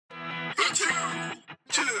Two.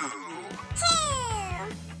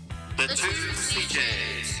 The two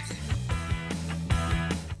CJs.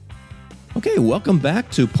 Okay, welcome back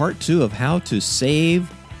to part 2 of how to save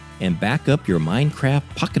and back up your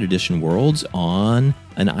Minecraft Pocket Edition worlds on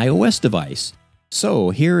an iOS device.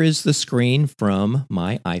 So here is the screen from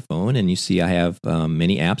my iPhone, and you see I have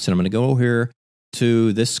many apps, and I'm going to go here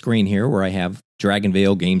to this screen here where I have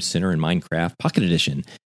Dragonvale Game Center and Minecraft Pocket Edition.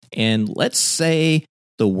 And let's say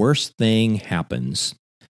the worst thing happens.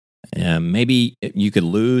 Maybe you could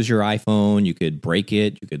lose your iPhone, you could break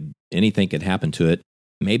it, anything could happen to it.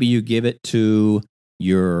 Maybe you give it to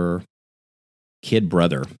your kid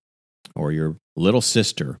brother or your little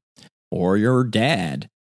sister or your dad,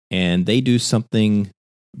 and they do something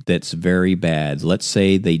that's very bad. Let's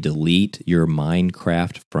say they delete your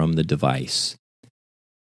Minecraft from the device.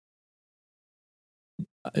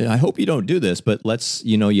 I hope you don't do this, but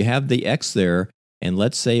you have the X there, and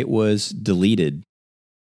let's say it was deleted.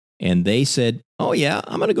 And they said, oh yeah,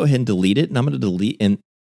 I'm going to go ahead and delete it, and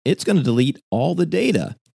it's going to delete all the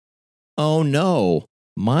data. Oh no,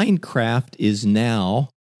 Minecraft is now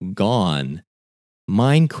gone.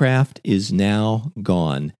 Minecraft is now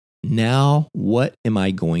gone. Now what am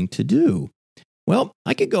I going to do? Well,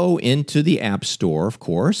 I could go into the App Store, of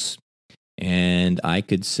course, and I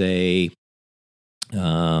could say,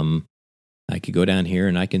 I could go down here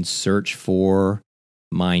and I can search for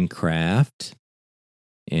Minecraft.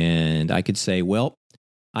 And I could say, well,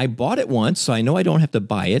 I bought it once, so I know I don't have to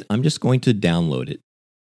buy it. I'm just going to download it.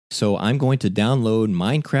 So I'm going to download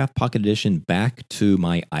Minecraft Pocket Edition back to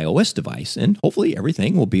my iOS device, and hopefully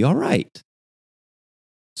everything will be all right.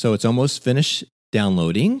 So it's almost finished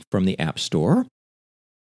downloading from the App Store.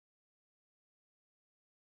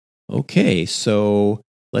 Okay, so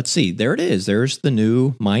let's see. There it is. There's the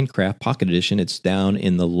new Minecraft Pocket Edition. It's down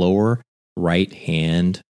in the lower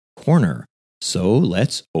right-hand corner. So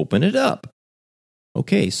let's open it up.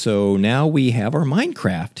 Okay, so now we have our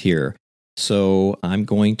Minecraft here. So I'm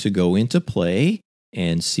going to go into play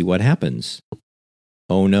and see what happens.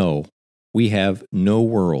 Oh no, we have no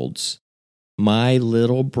worlds. My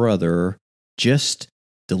little brother just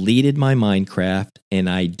deleted my Minecraft, and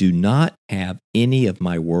I do not have any of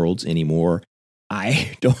my worlds anymore.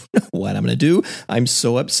 I don't know what I'm going to do. I'm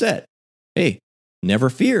so upset. Hey, never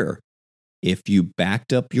fear. If you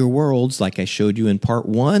backed up your worlds like I showed you in part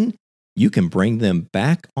 1, you can bring them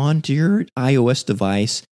back onto your iOS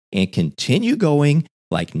device and continue going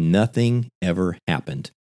like nothing ever happened.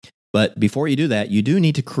 But before you do that, you do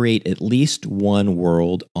need to create at least one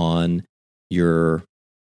world on your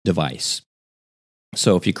device.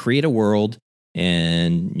 So if you create a world,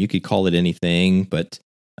 and you could call it anything, but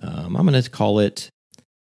I'm going to call it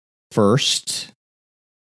First.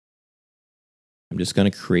 I'm just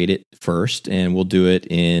going to create it first, and we'll do it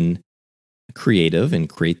in Creative and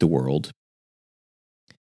create the world.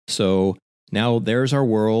 So now there's our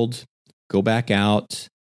world. Go back out.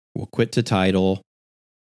 We'll quit to title.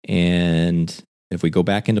 And if we go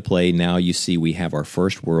back into play, now you see we have our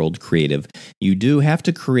first world creative. You do have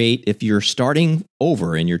to create, if you're starting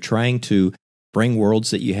over and you're trying to bring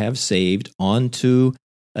worlds that you have saved onto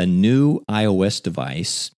a new iOS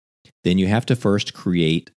device, then you have to first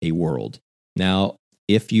create a world. Now,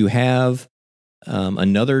 if you have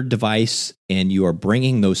another device and you are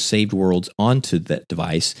bringing those saved worlds onto that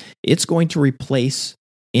device, it's going to replace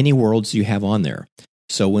any worlds you have on there.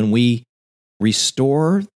 So when we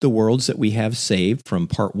restore the worlds that we have saved from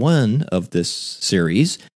part 1 of this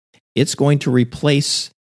series, it's going to replace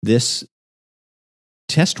this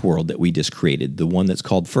test world that we just created, the one that's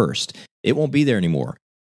called First. It won't be there anymore.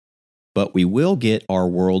 But we will get our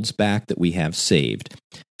worlds back that we have saved.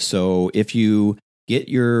 So if you get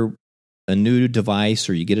a new device,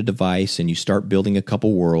 or you get a device and you start building a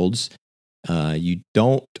couple worlds, you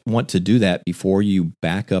don't want to do that before you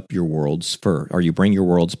back up your worlds first, or you bring your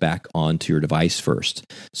worlds back onto your device first.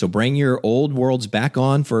 So bring your old worlds back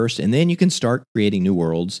on first, and then you can start creating new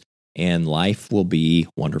worlds, and life will be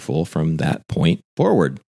wonderful from that point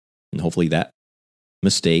forward. And hopefully that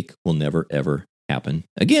mistake will never, ever happen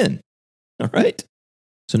again. All right.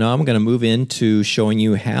 So now I'm going to move into showing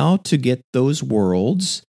you how to get those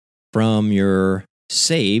worlds from your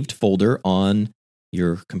saved folder on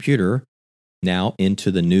your computer now into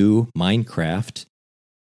the new Minecraft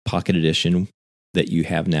Pocket Edition that you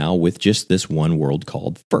have now with just this one world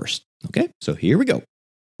called First. Okay, so here we go.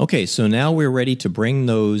 Okay, so now we're ready to bring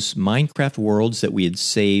those Minecraft worlds that we had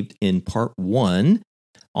saved in part 1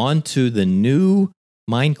 onto the new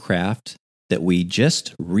Minecraft that we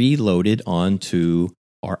just reloaded onto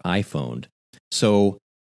our iPhone. So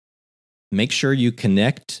make sure you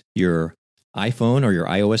connect your iPhone or your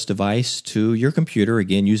iOS device to your computer,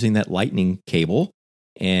 again, using that lightning cable,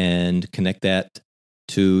 and connect that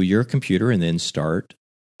to your computer and then start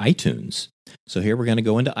iTunes. So here we're going to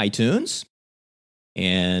go into iTunes.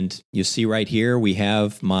 And you see right here, we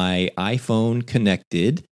have my iPhone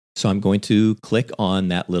connected. So I'm going to click on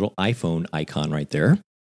that little iPhone icon right there.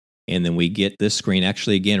 And then we get this screen.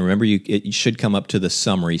 Actually, again, remember, it should come up to the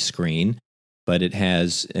summary screen, but it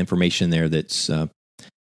has information there that's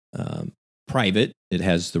private. It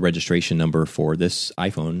has the registration number for this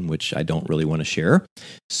iPhone, which I don't really want to share.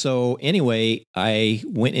 So anyway, I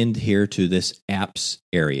went in here to this apps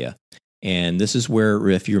area. And this is where,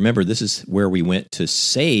 if you remember, this is where we went to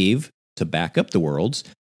save, to back up the worlds.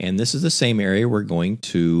 And this is the same area we're going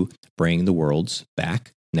to bring the worlds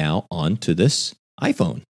back now onto this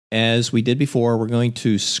iPhone. As we did before, we're going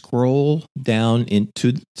to scroll down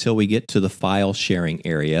till we get to the file sharing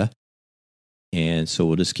area. And so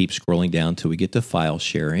we'll just keep scrolling down till we get to file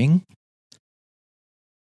sharing.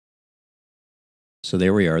 So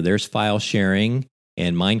there we are. There's file sharing,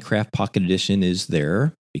 and Minecraft Pocket Edition is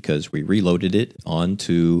there because we reloaded it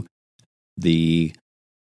onto the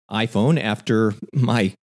iPhone after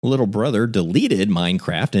my little brother deleted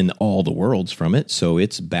Minecraft and all the worlds from it. So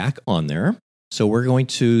it's back on there. So we're going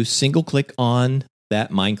to single click on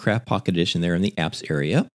that Minecraft Pocket Edition there in the apps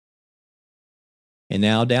area. And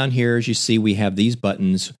now down here, as you see, we have these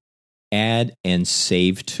buttons, add and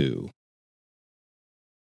save to.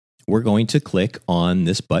 We're going to click on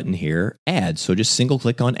this button here, add. So just single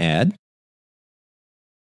click on add.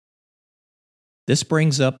 This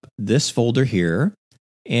brings up this folder here.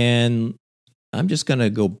 And I'm just going to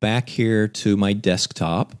go back here to my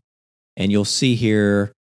desktop. And you'll see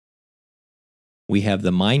here, we have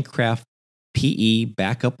the Minecraft PE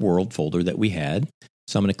backup world folder that we had.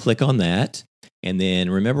 So I'm going to click on that. And then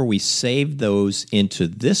remember, we saved those into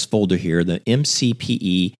this folder here, the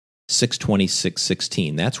MCPE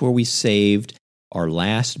 62616. That's where we saved our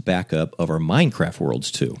last backup of our Minecraft worlds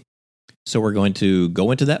to. So we're going to go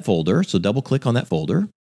into that folder. So double click on that folder.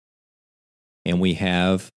 And we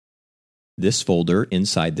have this folder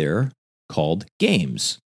inside there called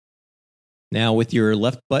Games. Now with your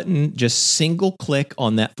left button, just single click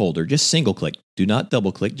on that folder. Just single click. Do not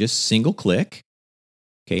double click, just single click.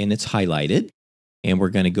 Okay, and it's highlighted. And we're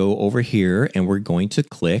going to go over here and we're going to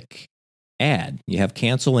click add. You have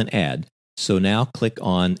cancel and add. So now click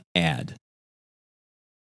on add.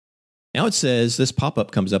 Now it says, this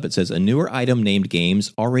pop-up comes up. It says, a newer item named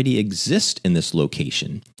Games already exists in this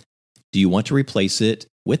location. Do you want to replace it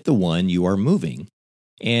with the one you are moving?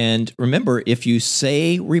 And remember, if you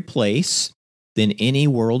say replace, then any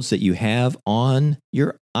worlds that you have on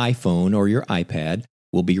your iPhone or your iPad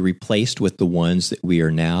will be replaced with the ones that we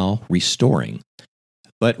are now restoring.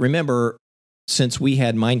 But remember, since we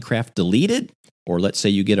had Minecraft deleted, or let's say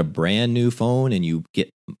you get a brand new phone and you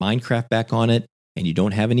get Minecraft back on it and you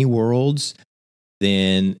don't have any worlds,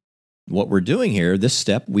 then what we're doing here, this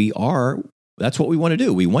step, that's what we want to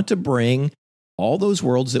do. We want to bring all those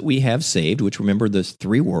worlds that we have saved, which remember the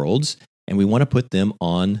 3 worlds, and we want to put them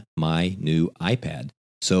on my new iPad.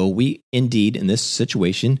 So we indeed, in this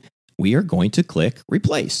situation, we are going to click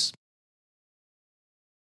replace.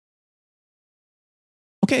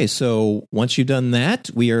 Okay, so once you've done that,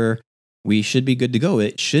 we should be good to go.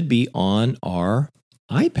 It should be on our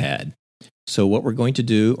iPad. So what we're going to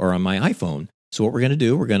do, or on my iPhone. So what we're going to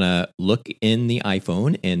do, we're going to look in the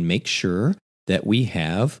iPhone and make sure that we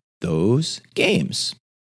have those games.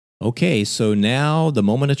 Okay, so now the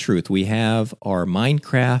moment of truth. We have our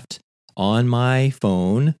Minecraft on my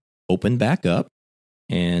phone open back up.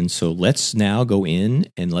 And so let's now go in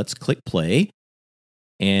and let's click play.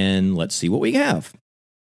 And let's see what we have.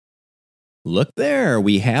 Look there,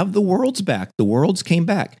 we have the worlds back. The worlds came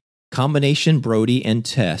back. Combination, Brody, and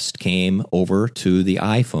Test came over to the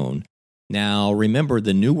iPhone. Now, remember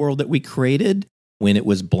the new world that we created when it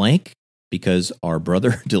was blank because our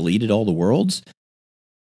brother deleted all the worlds?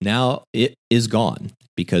 Now it is gone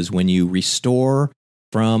because when you restore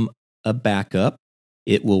from a backup,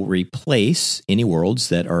 it will replace any worlds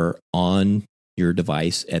that are on your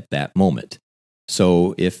device at that moment.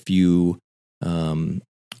 So if you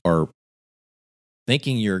are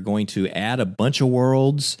thinking you're going to add a bunch of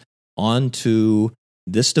worlds onto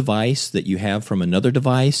this device that you have from another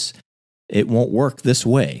device, it won't work this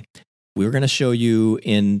way. We're going to show you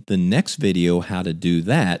in the next video how to do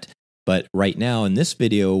that. But right now in this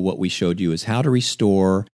video, what we showed you is how to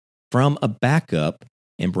restore from a backup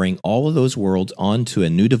and bring all of those worlds onto a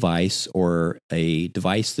new device or a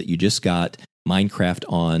device that you just got Minecraft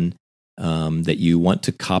on, that you want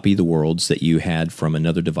to copy the worlds that you had from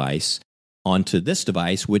another device onto this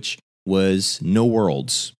device, which was no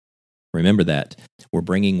worlds. Remember that. We're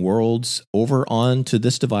bringing worlds over onto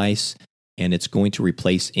this device, and it's going to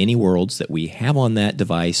replace any worlds that we have on that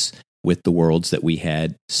device with the worlds that we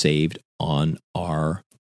had saved on our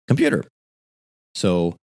computer.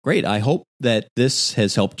 So great. I hope that this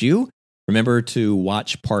has helped you. Remember to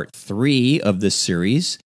watch part 3 of this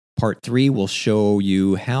series. Part 3 will show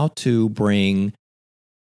you how to bring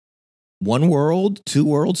 1 world, 2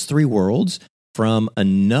 worlds, 3 worlds from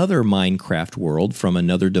another Minecraft world, from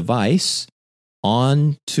another device,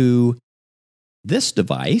 onto this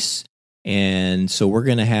device. And so we're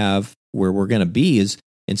going to have, where we're going to be is,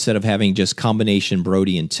 instead of having just combination,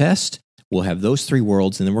 Brody, and test, we'll have those 3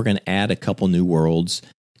 worlds, and then we're going to add a couple new worlds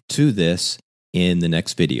to this in the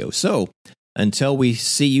next video. So until we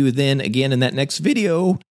see you then again in that next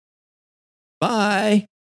video, bye.